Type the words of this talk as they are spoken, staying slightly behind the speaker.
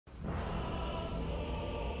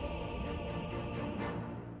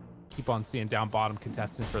keep on seeing down bottom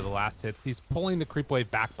contestant for the last hits. He's pulling the creep wave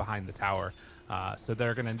back behind the tower. So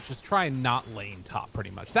they're going to just try and not lane top pretty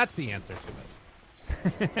much. That's the answer to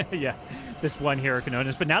it. Yeah, this one hero can own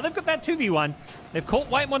us. But now they've got that 2v1. They've caught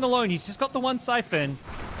Whitemon alone. He's just got the one Siphon.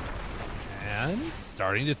 And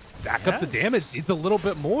starting to stack up the damage. Needs a little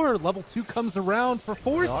bit more. Level 2 comes around for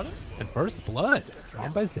Force. And first blood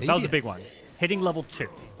drawn by Xavius. That was a big one. Hitting level 2.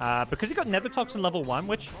 Because he got Nevertox in level 1,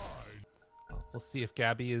 which... We'll see if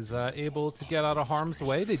Gabby is able to get out of harm's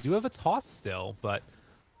way. They do have a toss still, but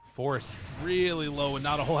Force really low and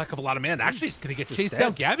not a whole heck of a lot of mana. Actually, he's going to get chased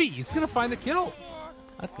down. Gabby, he's going to find the kill.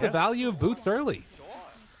 That's the value of boots early.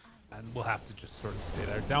 And we'll have to just sort of stay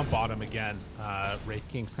there. Down bottom again. Wraith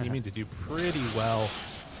King seeming to do pretty well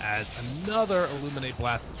as another Illuminate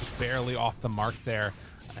Blast is just barely off the mark there.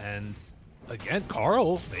 And again,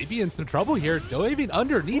 Carl may be in some trouble here. Diving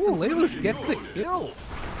underneath, and Lelouch gets the kill.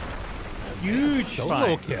 Huge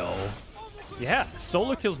solo kill. Yeah,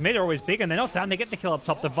 solo kills mid are always big, and they're not down. They get the kill up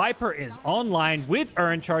top. The Viper is online with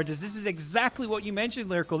Urn charges. This is exactly what you mentioned,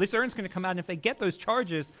 Lyrical. This Urn's going to come out, and if they get those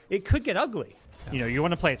charges, it could get ugly. You know, you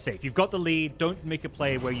want to play it safe. You've got the lead. Don't make a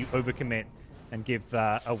play where you overcommit and give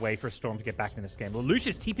a way for Storm to get back in this game. Lelouch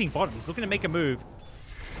is TPing bottom. He's looking to make a move.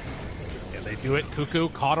 Yeah, they do it. Cuckoo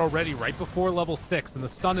caught already right before level 6, and the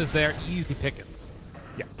stun is there. Easy pickings.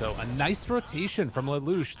 Yeah, so a nice rotation from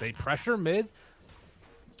Lelouch. They pressure mid.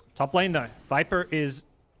 Top lane, though. Viper is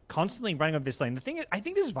constantly running up this lane. The thing is, I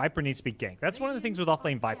think this Viper needs to be ganked. That's one of the things with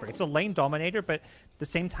off-lane Viper. It's a lane dominator, but at the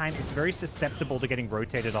same time, it's very susceptible to getting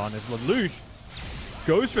rotated on as Lelouch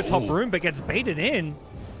goes for top room, but gets baited in.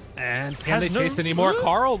 And can they chase anymore?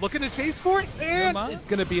 Carl looking to chase for it, and it's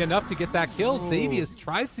going to be enough to get that kill. Xavius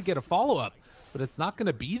tries to get a follow-up, but it's not going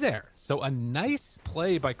to be there. So a nice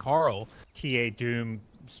play by Carl. TA Doom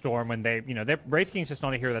Storm, when they, you know, Wraith King's just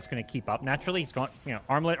not a hero that's going to keep up naturally. He's got, you know,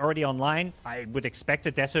 Armlet already online. I would expect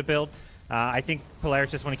a Deso build. I think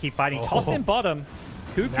Polaris just want to keep fighting. Toss in bottom.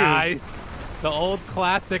 Cuckoo. Nice. The old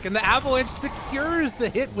classic. And the Avalanche secures the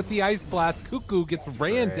hit with the Ice Blast. Cuckoo gets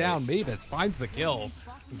ran down. Mavis finds the kill.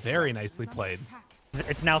 Very nicely played.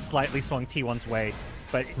 It's now slightly swung T1's way.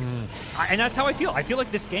 But and that's how I feel. I feel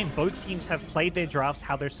like this game, both teams have played their drafts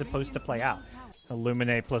how they're supposed to play out.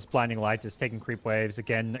 Illuminate plus Blinding Light just taking creep waves.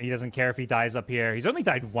 Again, he doesn't care if he dies up here. He's only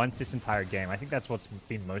died once this entire game. I think that's what's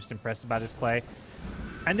been most impressive about his play.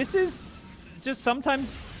 And this is just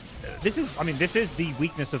sometimes... This is the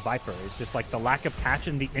weakness of Viper. It's just like the lack of catch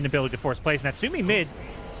and the inability to force plays. Natsumi mid.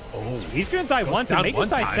 Oh, he's going to die once and Magus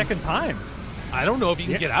die second time. I don't know if he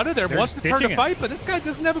can get out of there. Wants to turn to fight, but this guy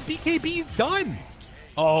doesn't have a BKB. He's done.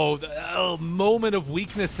 Oh, the moment of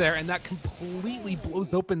weakness there, and that completely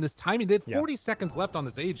blows open this timing. They had 40 seconds left on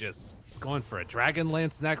this Aegis. He's going for a Dragon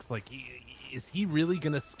Lance next. Like, is he really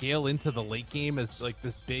going to scale into the late game as like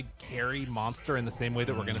this big carry monster in the same way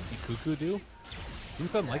that we're going to see Cuckoo do?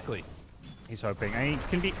 Seems unlikely. He's hoping. I mean,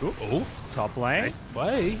 can be... top lane. Nice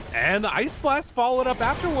play. And the Ice Blast followed up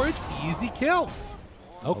afterwards. Easy kill.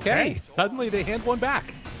 Okay. Suddenly they hand one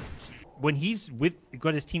back. When he's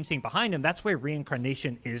got his team staying behind him, that's where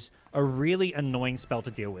Reincarnation is a really annoying spell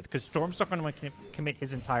to deal with, because Storm's not going to commit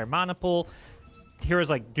his entire mana pool.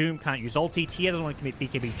 Heroes like Doom can't use ulti. Tia doesn't want to commit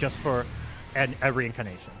BKB just for a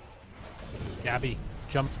Reincarnation. Gabby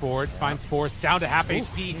jumps forward, finds Force, down to half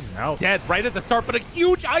HP, dead right at the start, but a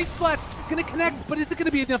huge Ice Blast is going to connect, but is it going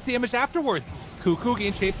to be enough damage afterwards? Cuckoo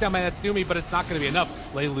getting chased down by Natsumi, but it's not going to be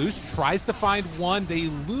enough. Lelouch tries to find one. They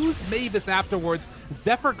lose Mavis afterwards.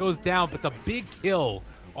 Zephyr goes down, but the big kill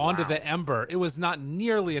onto the Ember, it was not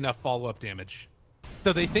nearly enough follow-up damage.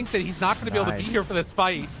 So they think that he's not going to be able to be here for this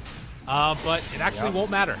fight, but it actually won't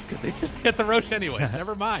matter, because they just get the Roche anyway.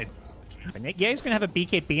 Never mind. Yeah, he's going to have a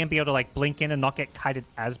BKB and be able to like blink in and not get kited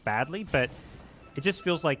as badly, but it just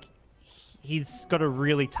feels like he's got a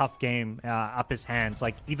really tough game up his hands.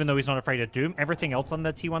 Like, even though he's not afraid of Doom, everything else on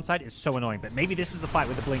the T1 side is so annoying. But maybe this is the fight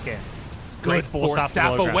with the blink in. Great force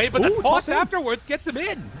staff away, but the toss afterwards gets him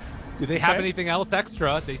in. Do they have anything else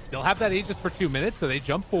extra? They still have that Aegis for 2 minutes, so they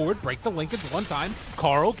jump forward, break the linkage one time.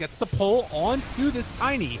 Carl gets the pull onto this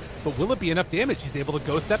Tiny, but will it be enough damage? He's able to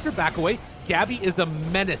go Scepter back away. Gabby is a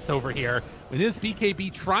menace over here. In his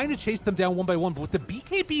BKB, trying to chase them down one by one, but with the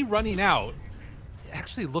BKB running out, it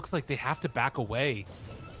actually looks like they have to back away.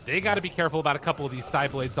 They got to be careful about a couple of these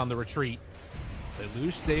side blades on the retreat.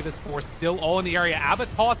 Lelouch, Xavius, Force still all in the area.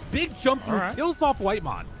 Abatos, big jump through, kills off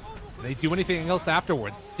Whitemon. They do anything else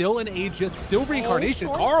afterwards. Still an Aegis, still Reincarnation.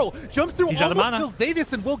 Carl jumps through, almost kills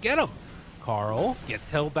Xavius, and we'll get him. Carl gets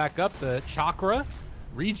held back up, the Chakra,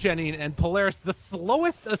 regenning, and Polaris, the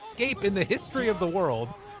slowest escape in the history of the world,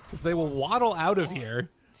 because they will waddle out of here.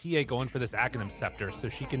 TA going for this Aghanim Scepter so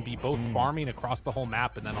she can be both farming across the whole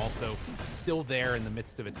map and then also still there in the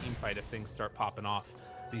midst of a team fight if things start popping off.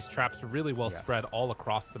 These traps are really well spread all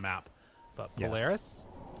across the map. But Polaris,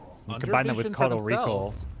 combine that with Cuddle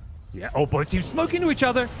Recall. Yeah. Oh, both teams smoke into each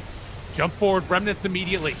other. Jump forward, Remnants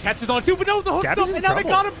immediately. Catches on two, but no, the hook stop, and now they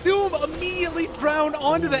got him. Doom immediately drowned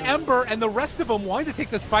onto the Ember, and the rest of them wanting to take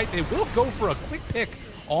this fight. They will go for a quick pick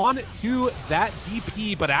onto that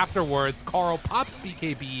DP, but afterwards, Carl pops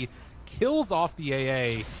BKB, kills off the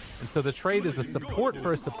AA, and so the trade is a support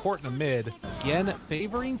for a support in the mid, again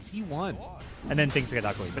favoring T1. And then things get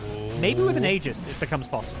ugly, but maybe with an Aegis it becomes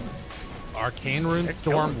possible. Arcane Rune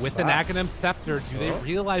Storm with an Aghanim Scepter. Do they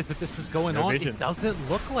realize that this is going on? It doesn't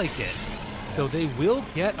look like it. So they will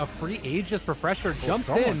get a free Aegis Refresher. Jumps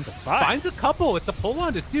in, finds a couple. It's a pull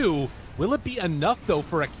on to two. Will it be enough, though,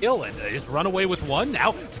 for a kill? And they just run away with one.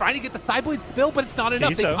 Now trying to get the Sideblade spill, but it's not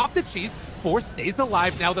enough. They pop the cheese. Force stays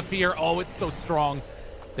alive. Now the fear. Oh, it's so strong.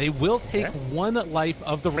 They will take one life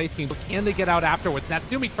of the Wraith King, but can they get out afterwards?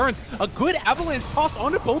 Natsumi turns. A good avalanche toss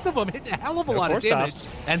onto both of them, hitting a hell of a lot of damage.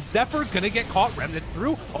 And Zephyr gonna get caught. Remnants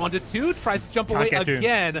through onto two, tries to jump away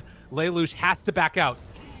again. Lelouch has to back out.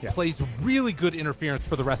 Plays really good interference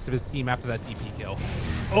for the rest of his team after that DP kill.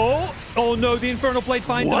 Oh no, the Infernal Blade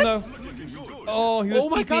finds him though. Oh, he was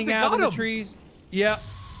TPing out of the trees. Yeah,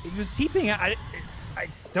 he was TPing out. I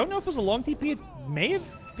don't know if it was a long TP. It may have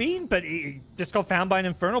been, but he just got found by an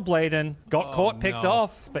Infernal Blade and got caught, picked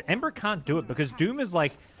off. But Ember can't do it because Doom is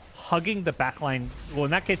like hugging the backline. Well,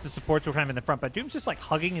 in that case, the supports were kind of in the front, but Doom's just like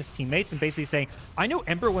hugging his teammates and basically saying, I know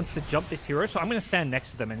Ember wants to jump this hero, so I'm going to stand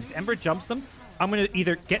next to them. And if Ember jumps them, I'm going to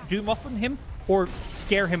either get Doom off on him or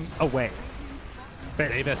scare him away.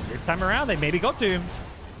 But this time around, they maybe got Doom.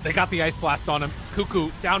 They got the Ice Blast on him.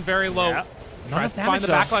 Cuckoo down very low. Tries to find the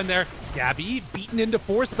backline there. Gabby beaten into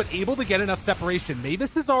force, but able to get enough separation.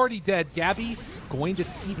 Mavis is already dead. Gabby going to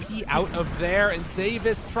TP out of there, and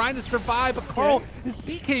Zavis trying to survive, but Carl, his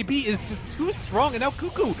BKB is just too strong, and now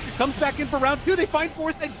Cuckoo comes back in for round two. They find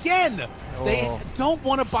force again. They don't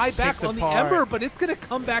want to buy back on the Ember, but it's going to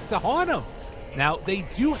come back to haunt him. Now, they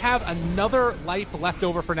do have another life left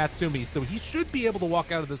over for Natsumi, so he should be able to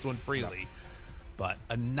walk out of this one freely. But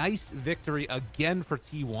a nice victory again for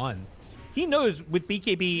T1. He knows with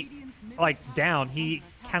BKB like down, he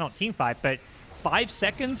cannot team fight, but 5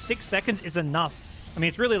 seconds, 6 seconds is enough. I mean,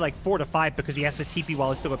 it's really like 4 to 5 because he has to TP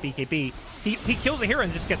while he's still got BKB. He kills a hero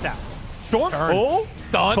and just gets out. Storm,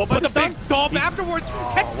 stun, but the big stomp afterwards.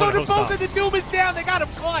 Hexstone to both, and the Doom is down. They got him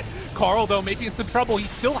caught. Carl, though, maybe in some trouble. He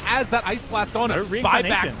still has that Ice Blast on him.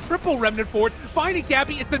 Buyback, triple Remnant forward. Finding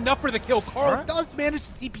Gabby, it's enough for the kill. Carl does manage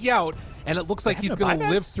to TP out, and it looks like he's going to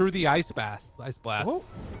live through the Ice Blast.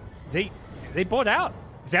 They bought out.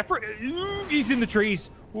 Zephyr, he's in the trees.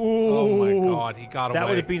 Ooh, oh my god, he got away. That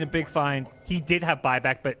would have been a big find. He did have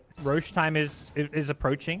buyback, but Roche time is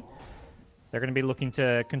approaching. They're going to be looking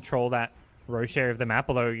to control that Roche area of the map,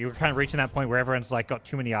 although you're kind of reaching that point where everyone's like got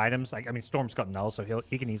too many items. Like, I mean, Storm's got null, so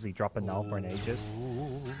he can easily drop a null for an Aegis.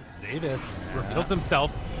 Zavis reveals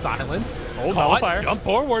himself. Silence. Nullifier. Jump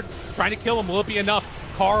forward. Trying to kill him. Will it be enough?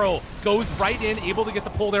 Carl goes right in, able to get the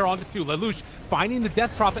pull there onto two. Lelouch finding the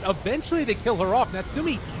Death Prophet. Eventually they kill her off.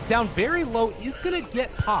 Natsumi down very low is going to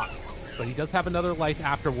get popped, but he does have another life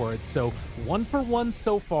afterwards. So 1 for 1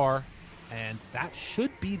 so far, and that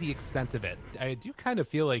should be the extent of it. I do kind of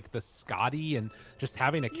feel like the Scotty and just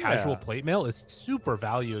having a casual plate mail is super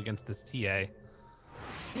value against this TA.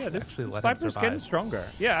 Yeah, this Viper's getting stronger.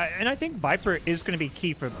 Yeah, and I think Viper is going to be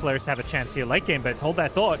key for players to have a chance here late game, but hold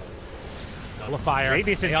that thought. Nullifier.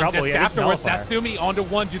 Xavier's in trouble. Yeah, afterwards, Natsumi onto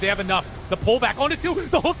one. Do they have enough? The pullback onto two.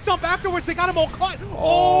 The hook stomp afterwards. They got him all caught.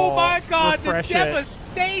 Oh my god, the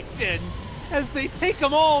devastation as they take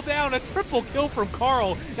them all down. A triple kill from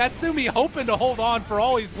Carl. Natsumi hoping to hold on for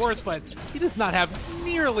all he's worth, but he does not have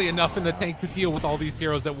nearly enough in the tank to deal with all these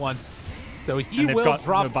heroes at once. So he will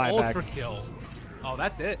drop ultra kill. Oh,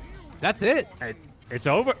 that's it. That's it. It's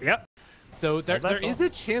over. Yep. So there is a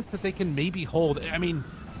chance that they can maybe hold. I mean,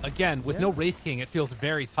 again, with no Wraith King, it feels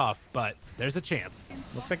very tough, but there's a chance.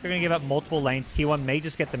 Looks like they're going to give up multiple lanes. T1 may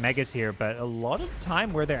just get the Megas here, but a lot of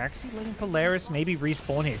time where they're actually letting Polaris maybe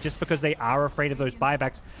respawn here just because they are afraid of those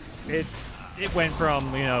buybacks. It went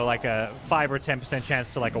from, you know, like a 5 or 10%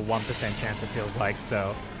 chance to like a 1% chance, it feels like.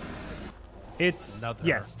 So it's,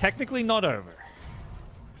 yes, technically not over.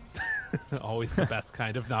 Always the best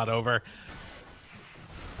kind of not over.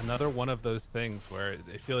 Another one of those things where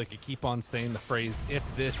I feel like you keep on saying the phrase, if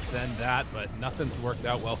this, then that, but nothing's worked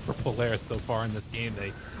out well for Polaris so far in this game.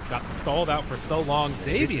 They got stalled out for so long.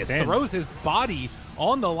 Xavius throws his body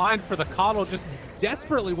on the line for the coddle, just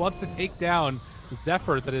desperately wants to take down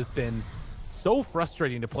Zephyr that has been so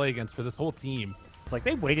frustrating to play against for this whole team. It's like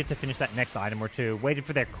they waited to finish that next item or two, waited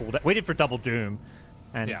for their cooldown, waited for double doom,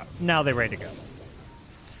 and now they're ready to go.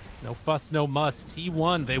 No fuss, no muss.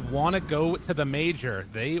 T1, they want to go to the major.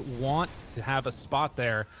 They want to have a spot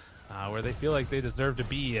there where they feel like they deserve to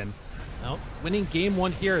be. And well, winning game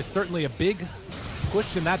one here is certainly a big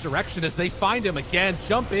push in that direction as they find him again.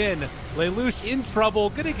 Jump in. Lelouch in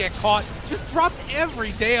trouble. Gonna get caught. Just dropped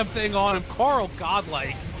every damn thing on him. Carl,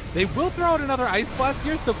 godlike. They will throw out another Ice Blast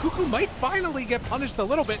here, so Cuckoo might finally get punished a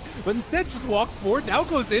little bit, but instead just walks forward, now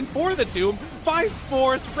goes in for the Doom, finds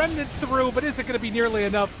Force, Remnants through, but is it going to be nearly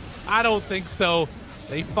enough? I don't think so.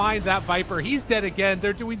 They find that Viper. He's dead again.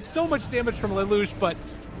 They're doing so much damage from Lelouch, but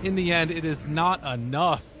in the end, it is not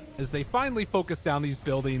enough as they finally focus down these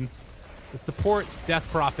buildings. The support, Death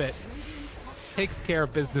Prophet, takes care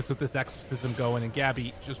of business with this Exorcism going, and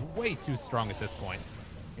Gabby just way too strong at this point.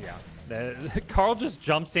 Yeah. Carl just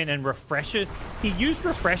jumps in and refreshes. He used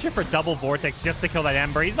Refresher for double Vortex just to kill that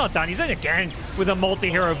Ember. He's not done. He's in again with a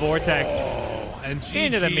multi-hero Vortex. Oh, and GG,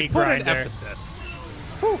 into the meat put grinder. An emphasis.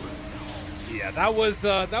 Whew. Yeah, that was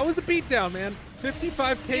a beatdown, man.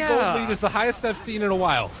 55k gold lead is the highest I've seen in a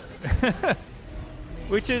while.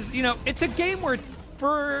 Which is, you know, it's a game where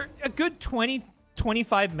for a good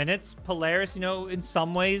 20-25 minutes, Polaris, you know, in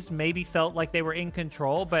some ways maybe felt like they were in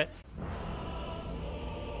control, but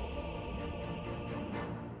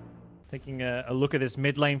taking a look at this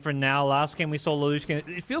mid lane for now. Last game we saw Lelouch.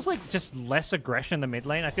 It feels like just less aggression in the mid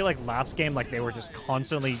lane. I feel like last game, like they were just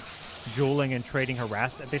constantly dueling and trading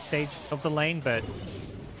harass at this stage of the lane, but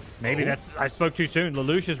maybe that's, I spoke too soon.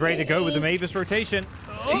 Lelouch is ready to go with the Mavis rotation.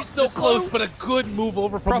 He's so close, but a good move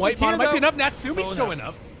over from Whitemon. Might be enough. Natsumi showing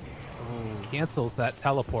up. Cancels that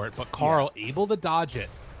teleport, but Carl able to dodge it.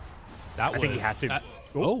 I think he had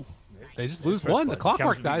to. They just lose one. The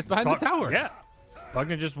Clockwork dies behind the tower. Yeah.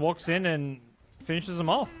 Pugna just walks in and finishes him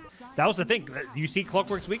off. That was the thing. You see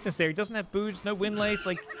Clockwork's weakness there. He doesn't have boots, no wind lace.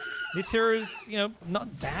 Like, this hero is, you know,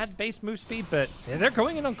 not bad base move speed, but they're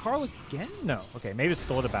going in on Carl again? No. Okay, maybe it's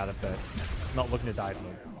thought about it, but not looking to dive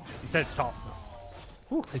move. Instead, it's top.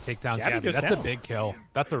 Whew. They take down Gabby. That's a big kill.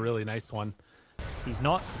 That's a really nice one. He's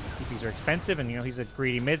not. TPs are expensive, and, you know, he's a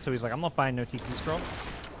greedy mid, so he's like, I'm not buying no TP scroll.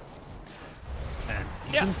 And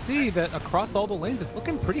you can see that across all the lanes, it's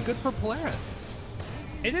looking pretty good for Polaris.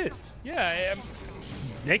 It is. Yeah.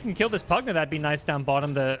 They can kill this Pugna. That'd be nice down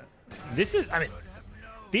bottom. This is, I mean,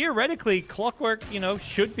 theoretically, Clockwork, you know,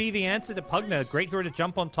 should be the answer to Pugna. Great hero to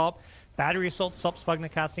jump on top. Battery Assault stops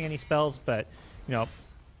Pugna casting any spells, but, you know,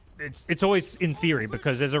 it's always in theory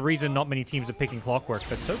because there's a reason not many teams are picking Clockwork,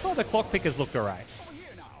 but so far the Clock pickers looked all right.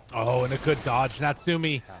 Oh, and a good dodge.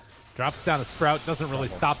 Natsumi drops down a Sprout, doesn't really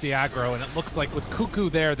stop the aggro, and it looks like with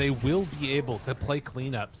Cuckoo there, they will be able to play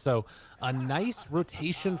cleanup. So a nice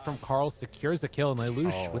rotation from Carl secures the kill, and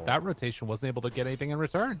Lelouch, with that rotation, wasn't able to get anything in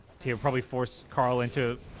return. He'll probably force Carl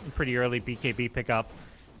into a pretty early BKB pickup.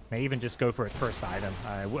 May even just go for its first item.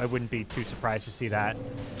 I wouldn't be too surprised to see that.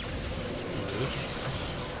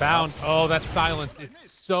 Found. Oh, that silence.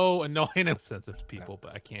 It's so annoying and offensive to people,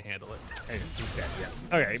 but I can't handle it. He's dead,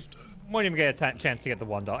 yeah. Okay. Won't even get a chance to get the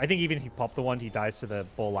wand off. I think even if he popped the wand, he dies to the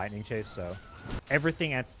Ball Lightning Chase, so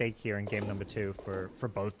everything at stake here in game number 2 for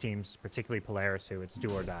both teams, particularly Polaris, who it's do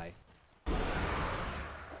or die.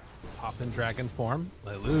 Pop in dragon form.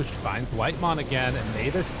 Lelouch finds Whitemon again, and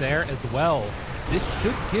Mavis there as well. This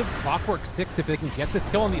should give Clockwork 6 if they can get this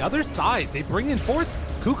kill on the other side. They bring in Force.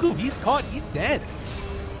 Cuckoo, he's caught. He's dead.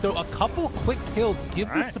 So a couple quick kills give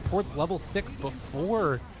the supports level 6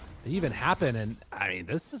 before they even happen, and I mean,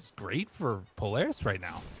 this is great for Polaris right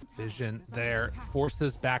now. Vision there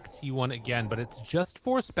forces back T1 again, but it's just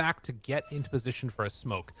forced back to get into position for a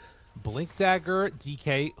smoke. Blink Dagger,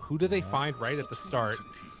 DK, who do they find right at the start?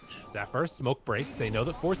 Zephyr, smoke breaks. They know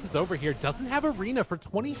that Force is over here. Doesn't have Arena for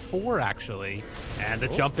 24, actually. And the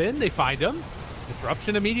jump in, they find him.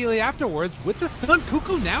 Disruption immediately afterwards with the stun.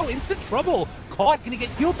 Cuckoo now into trouble. Caught, gonna get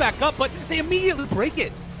healed back up, but they immediately break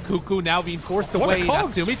it. Cuckoo now being forced away.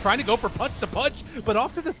 Natsumi trying to go for punch to punch, but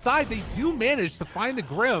off to the side, they do manage to find the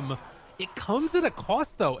Grim. It comes at a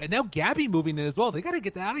cost, though, and now Gabby moving in as well. They got to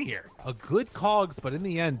get out of here. A good cogs, but in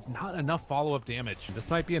the end, not enough follow-up damage. This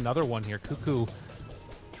might be another one here. Cuckoo,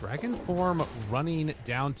 Dragon Form running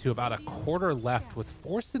down to about a quarter left with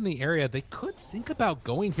Force in the area. They could think about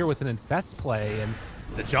going here with an Infest play, and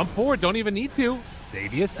the jump forward, don't even need to.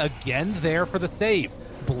 Xavius again there for the save.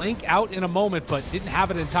 Blink out in a moment, but didn't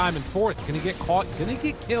have it in time, and Force gonna get caught, gonna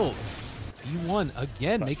get killed. T1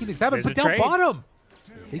 again, making things happen, but down bottom.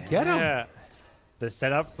 They get him. The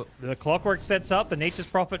setup, the Clockwork sets up, the Nature's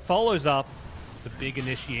Prophet follows up. the big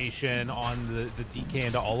initiation on the DK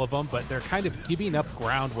into all of them, but they're kind of giving up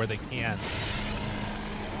ground where they can.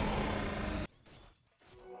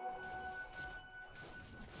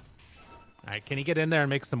 All right, can he get in there and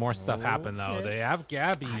make some more stuff happen, though? They have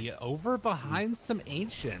Gabby over behind some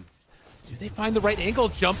Ancients. Do they find the right angle?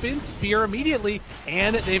 Jump in, spear immediately,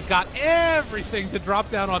 and they've got everything to drop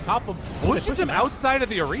down on top of him. Pushes him outside of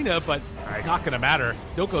the arena, but it's not going to matter.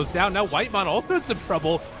 Still goes down. Now Whitemon also in some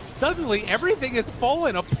trouble. Suddenly, everything has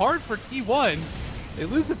fallen apart for T1. They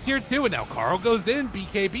lose the tier 2, and now Carl goes in.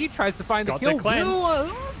 BKB tries to find the kill. The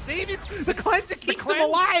cleanse that keeps him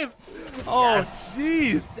alive. Oh,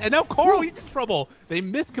 jeez. And now Carl, he's in trouble. They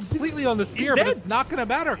missed completely on the spear, but it's not going to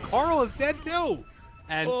matter. Carl is dead, too.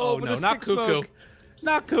 And, oh no, not Cuckoo.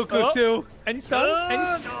 Not Cuckoo, too. And he's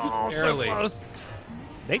stunned. Just barely. So close.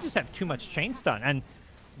 They just have too much chain stun. And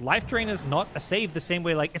Life Drain is not a save the same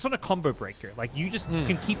way. Like, it's not a combo breaker. Like, you just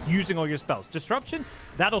can keep using all your spells. Disruption,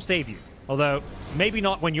 that'll save you. Although, maybe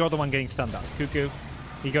not when you're the one getting stunned up. Cuckoo,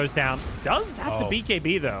 he goes down. Does have to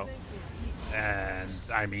BKB, though. And,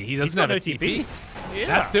 I mean, he doesn't have a TP.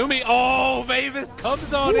 Yeah. Natsumi. Oh, Mavis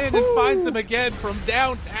comes on in and finds him again from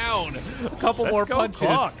downtown. A couple more punches.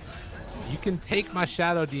 Clock. You can take my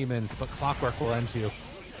Shadow Demons, but Clockwork will end you.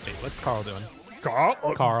 Wait, what's Carl doing?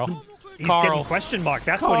 Carl. He's getting question mark.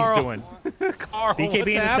 That's what he's doing. Carl, BKB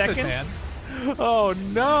in a second. Man? Oh,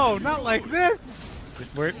 no. Not like this.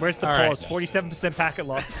 Where's the pause? 47% packet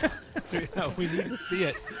loss. Yeah, we need to see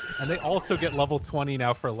it. And they also get level 20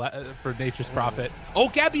 now for Nature's Prophet. Oh,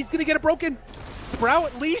 Gabby's going to get it broken.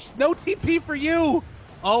 Sprout, leash, no TP for you.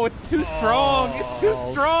 Oh, it's too strong. It's too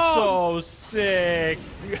strong. So sick.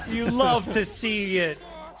 You love to see it.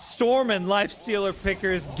 Storm and Lifestealer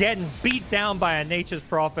pickers getting beat down by a Nature's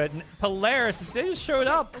Prophet. And Polaris, they just showed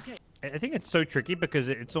up. I think it's so tricky because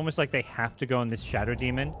it's almost like they have to go on this Shadow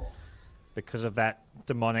Demon because of that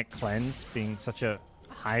demonic cleanse being such a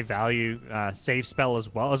high value save spell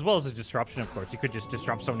as well as a disruption, of course. You could just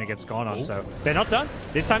disrupt someone who gets gone on. So they're not done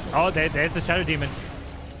this time. Oh, there's the Shadow Demon.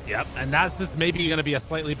 Yep, and that's just maybe going to be a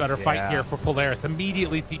slightly better fight here for Polaris.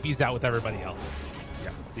 Immediately TP's out with everybody else. Yeah,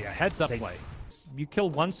 so yeah, heads up play. You kill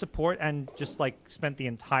one support and just like spent the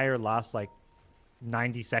entire last like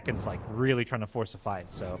 90 seconds like really trying to force a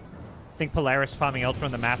fight. So I think Polaris farming elsewhere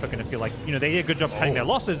on the map are going to feel like, you know, they did a good job cutting their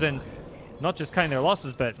losses, and not just cutting their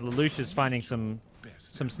losses, but Lelouch is finding some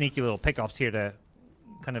sneaky little pickoffs here to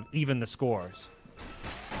kind of even the scores.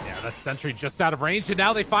 Yeah, that sentry just out of range, and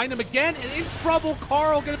now they find him again, and in trouble.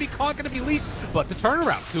 Carl going to be caught, going to be leashed, but the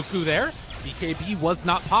turnaround. Cuckoo there. BKB was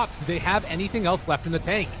not popped. Do they have anything else left in the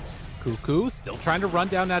tank? Cuckoo still trying to run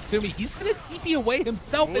down Natsumi. He's going to TP away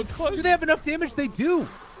himself. Do they have enough damage? They do.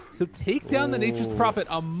 So take down the Nature's Prophet.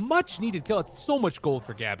 A much-needed kill. It's so much gold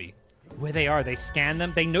for Gabby. Where they are, they scan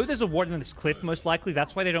them. They know there's a ward on this cliff, most likely.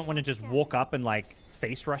 That's why they don't want to just walk up and, like,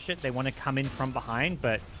 face rush it. They want to come in from behind,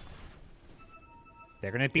 but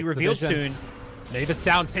they're going to be revealed soon. Mavis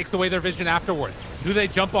down, takes away their vision afterwards. Who do they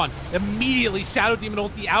jump on? Immediately, Shadow Demon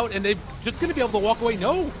ulti out, and they're just going to be able to walk away.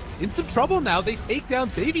 No, in some trouble now. They take down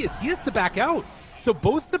Xavius. He has to back out. So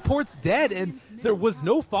both supports dead, and there was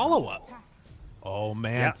no follow-up. Oh,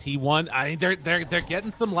 man, T1. I mean, they're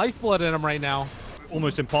getting some lifeblood in them right now.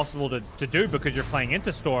 Almost impossible to do because you're playing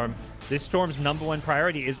into Storm. This Storm's #1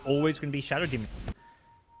 priority is always going to be Shadow Demon.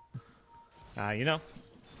 You know,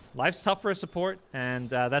 life's tough for a support, and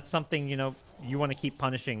that's something, you know, you want to keep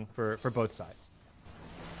punishing for both sides.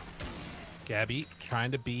 Gabby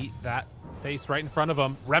trying to beat that face right in front of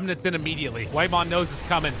him. Remnant's in immediately. Whitemon knows it's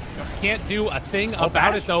coming. Can't do a thing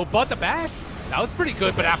about it, though, but the bash. That was pretty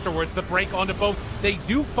good, but afterwards, the break onto both. They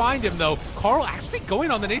do find him, though. Carl actually going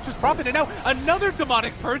on the Nature's Prophet, and now another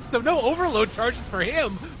demonic purge, so no overload charges for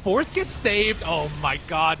him. Force gets saved. Oh, my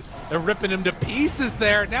God. They're ripping him to pieces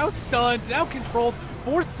there. Now stunned, now controlled.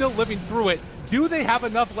 Force still living through it. Do they have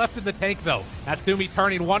enough left in the tank, though? Natsumi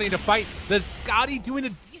turning, wanting to fight. The Scotty doing a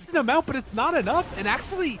decent amount, but it's not enough. And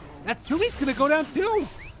actually, Natsumi's going to go down, too.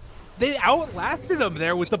 They outlasted him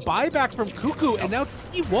there with the buyback from Cuckoo, and now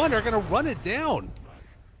T1 are going to run it down.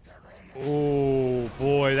 Oh,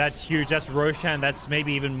 boy, that's huge. That's Roshan. That's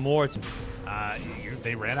maybe even more.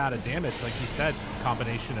 They ran out of damage, like you said.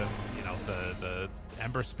 Combination of, you know, the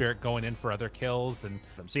Ember Spirit going in for other kills. And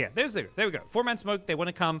so, yeah, there we go. 4-man smoke. They want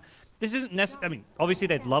to come. This isn't necessarily, I mean, obviously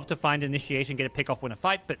they'd love to find initiation, get a pick off, win a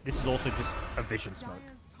fight, but this is also just a vision smoke.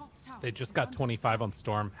 They just got 25 on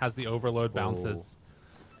Storm. Has the overload bounces.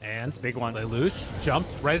 And big one. Lelouch jumped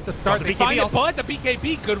right at the start. They find it, but the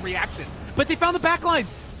BKB, good reaction. But they found the backline.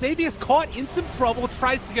 Xavius caught in some trouble,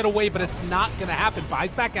 tries to get away, but it's not going to happen. Buys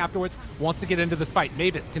back afterwards, wants to get into this fight.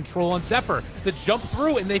 Mavis, control on Zephyr. The jump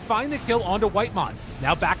through, and they find the kill onto Whitemon.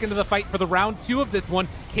 Now back into the fight for the round 2 of this one.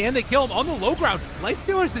 Can they kill him on the low ground?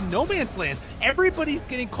 Lifestealer's in no man's land. Everybody's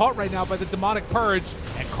getting caught right now by the demonic purge,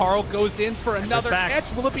 and Carl goes in for another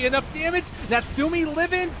catch. Will it be enough damage? Natsumi,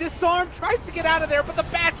 live-in, disarm, tries to get out of there, but the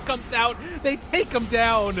bash comes out. They take him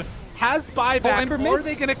down. Has buyback, or are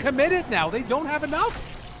they going to commit it now? They don't have enough.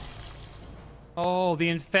 Oh, the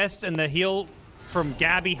infest and the heal from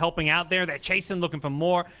Gabby helping out there. They're chasing, looking for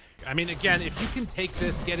more. I mean, again, if you can take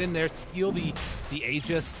this, get in there, steal the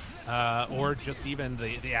Aegis, or just even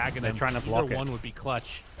the Aghanim. They're trying to block it. One would be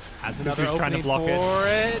clutch. Has another Cuckoo's trying to block for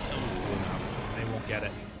it. Oh, no, they won't get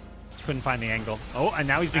it. Couldn't find the angle. Oh, and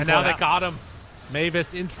now he's been And now they got him.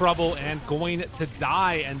 Mavis in trouble and going to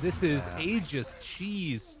die, and this is Aegis,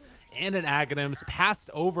 Cheese, and an Aghanim's passed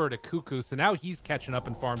over to Cuckoo, so now he's catching up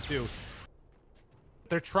in farm too.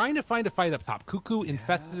 They're trying to find a fight up top. Cuckoo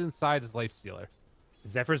infested inside his Lifestealer.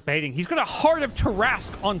 Zephyr's baiting. He's got a Heart of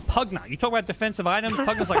Tarask on Pugna. You talk about defensive items,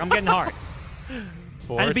 Pugna's like, I'm getting hard.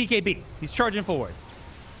 And a BKB. He's charging forward.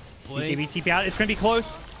 Blink. BKB TP out. It's going to be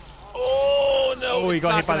close. Oh, no. Oh, he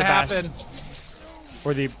got hit by the bash.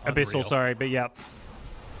 Or the Unreal. Abyssal, sorry. But, yeah.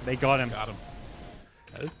 They got him. Got him.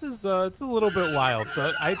 This is it's a little bit wild,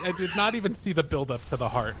 but I did not even see the build up to the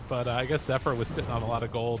heart. But I guess Zephyr was sitting on a lot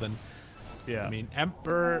of gold, and yeah, I mean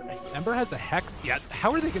Ember has a hex. Yeah,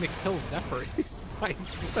 how are they going to kill Zephyr? He's fighting.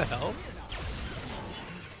 What the hell?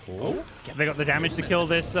 Oh, they got the damage to kill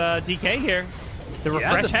this DK here. The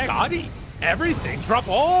refresh the hex. Scotty. Everything. Drop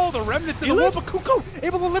all the remnants in the wall, but Cuckoo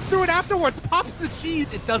able to live through it afterwards. Pops the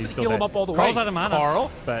cheese. It doesn't heal him up all the way. Carl's out of mana.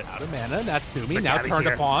 Carl, but out of mana. Natsumi now turned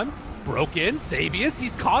upon. Broke in. Xavius,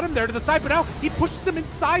 he's caught him there to the side, but now he pushes him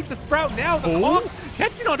inside the Sprout. Now the Hawks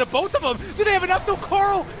catching onto both of them. Do they have enough? No,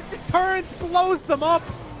 Carl just turns, blows them up.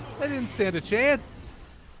 They didn't stand a chance.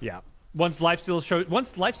 Yeah. Once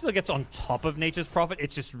Lifesteal gets on top of Nature's Prophet,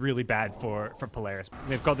 it's just really bad for Polaris.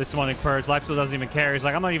 They've got this demonic purge. Lifesteal doesn't even care. He's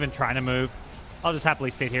like, I'm not even trying to move. I'll just happily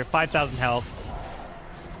sit here. 5,000 health.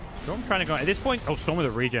 Storm trying to go at this point. Oh, Storm with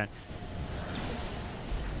a regen.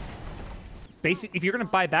 Basically, if you're going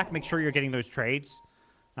to buy back, make sure you're getting those trades.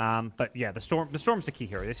 But yeah, the Storm's the key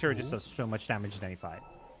hero. This hero just does so much damage in any fight.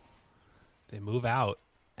 They move out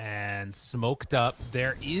and smoked up.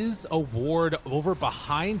 There is a ward over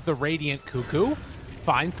behind the Radiant. Cuckoo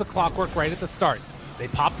finds the clockwork right at the start. They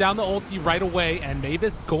pop down the ulti right away, and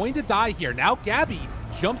Mavis going to die here. Now Gabby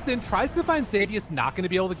jumps in, tries to find Xavius, not going to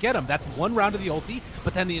be able to get him. That's one round of the ulti,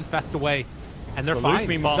 but then the infest away, and they're fine.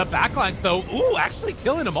 The backlines, though, actually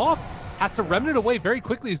killing him off. Has to remnant away very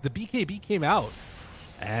quickly as the BKB came out.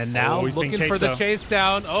 And now looking for the chase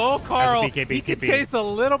down. Oh, Carl, he can chase a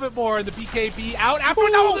little bit more, and the BKB out. After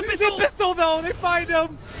the Abyssal, though, they find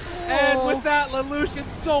him. And with that, Lelouch in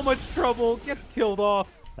so much trouble, gets killed off.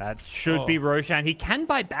 That should be Roshan. He can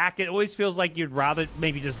buy back. It always feels like you'd rather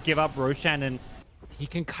maybe just give up Roshan and... He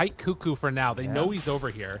can kite Cuckoo for now. They know he's over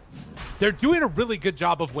here. They're doing a really good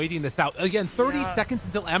job of waiting this out. Again, 30 seconds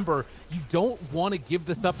until Ember. You don't want to give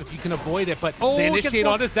this up if you can avoid it, but they initiate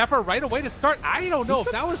onto Zephyr right away to start. I don't know if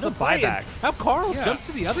that was the buyback. Now Carl jumps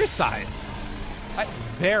to the other side.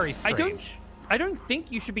 Very strange. I don't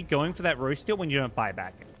think you should be going for that roast steal when you don't buy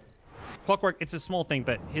back. Clockwork, it's a small thing,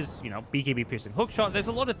 but his, BKB piercing hook shot, there's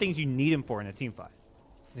a lot of things you need him for in a team fight.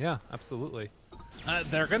 Yeah, absolutely.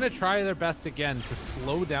 They're going to try their best again to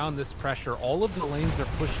slow down this pressure. All of the lanes are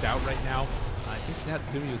pushed out right now. I think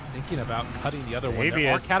Natsumi was thinking about cutting the other one.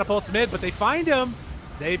 There are catapults mid, but they find him.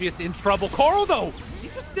 Xavius in trouble. Carl, though, he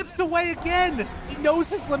just zips away again. He knows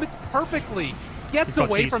his limits perfectly. Gets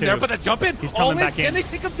away from there, but the jump in. He's coming back in. Can they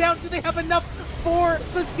take him down? Do they have enough for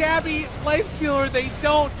the Gabby Lifestealer? They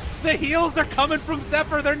don't. The heals are coming from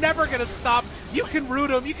Zephyr. They're never going to stop. You can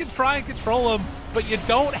root him. You can try and control him, but you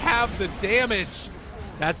don't have the damage.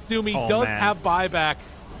 Natsumi does have buyback.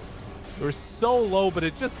 They're so low, but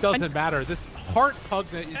it just doesn't matter. This Heart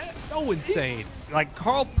Pugna is so insane. Like,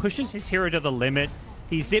 Carl pushes his hero to the limit.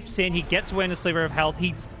 He zips in. He gets away in a sliver of health.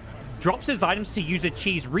 He drops his items to use a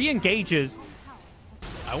cheese, re-engages.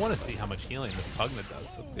 I want to see how much healing this Pugna does.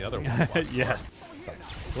 That's the other one. Yeah.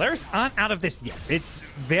 Polaris aren't out of this yet. It's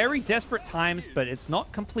very desperate times, but it's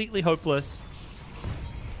not completely hopeless.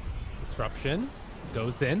 Disruption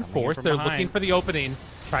goes in. Force. They're looking for the opening.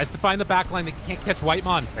 Tries to find the backline. They can't catch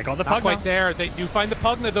Whitemon. They got the Pugna. Not quite there. They do find the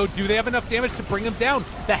Pugna, though. Do they have enough damage to bring him down?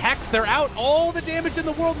 The Hex, they're out. All the damage in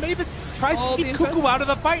the world. Mavis tries to keep Cuckoo out of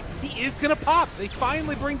the fight. He is going to pop. They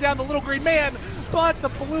finally bring down the little green man, but the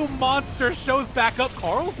blue monster shows back up.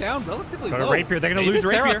 Carl down relatively low. Rapier, they're going to lose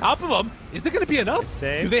Rapier. Rapier. On top of him. Is it going to be enough?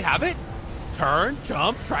 Save. Do they have it? Turn,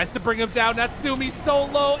 jump, tries to bring him down. Natsumi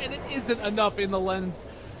solo, and it isn't enough in the lens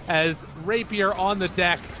as Rapier on the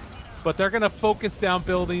deck. But they're going to focus down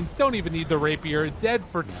buildings. Don't even need the Rapier. Dead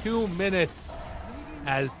for 2 minutes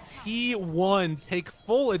as T1 take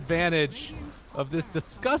full advantage of this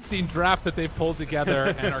disgusting draft that they've pulled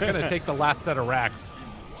together and are going to take the last set of racks.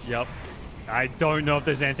 Yep. I don't know if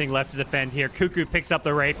there's anything left to defend here. Cuckoo picks up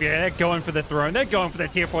the Rapier. They're going for the throne. They're going for the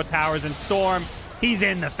tier 4 towers, and Storm, he's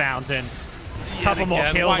in the fountain. Couple more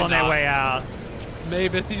kills on their way out.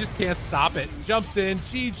 Mavis, he just can't stop it. Jumps in.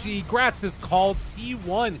 GG. Gratz is called. T1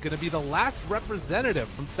 going to be the last representative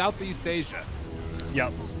from Southeast Asia.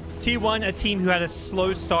 Yep. T1, a team who had a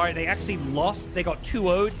slow start. They actually lost. They got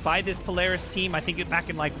 2-0'd by this Polaris team, I think back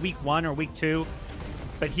in like week 1 or week 2.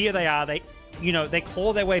 But here they are. They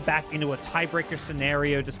claw their way back into a tiebreaker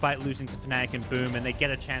scenario despite losing to Fnatic and Boom, and they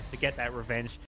get a chance to get that revenge.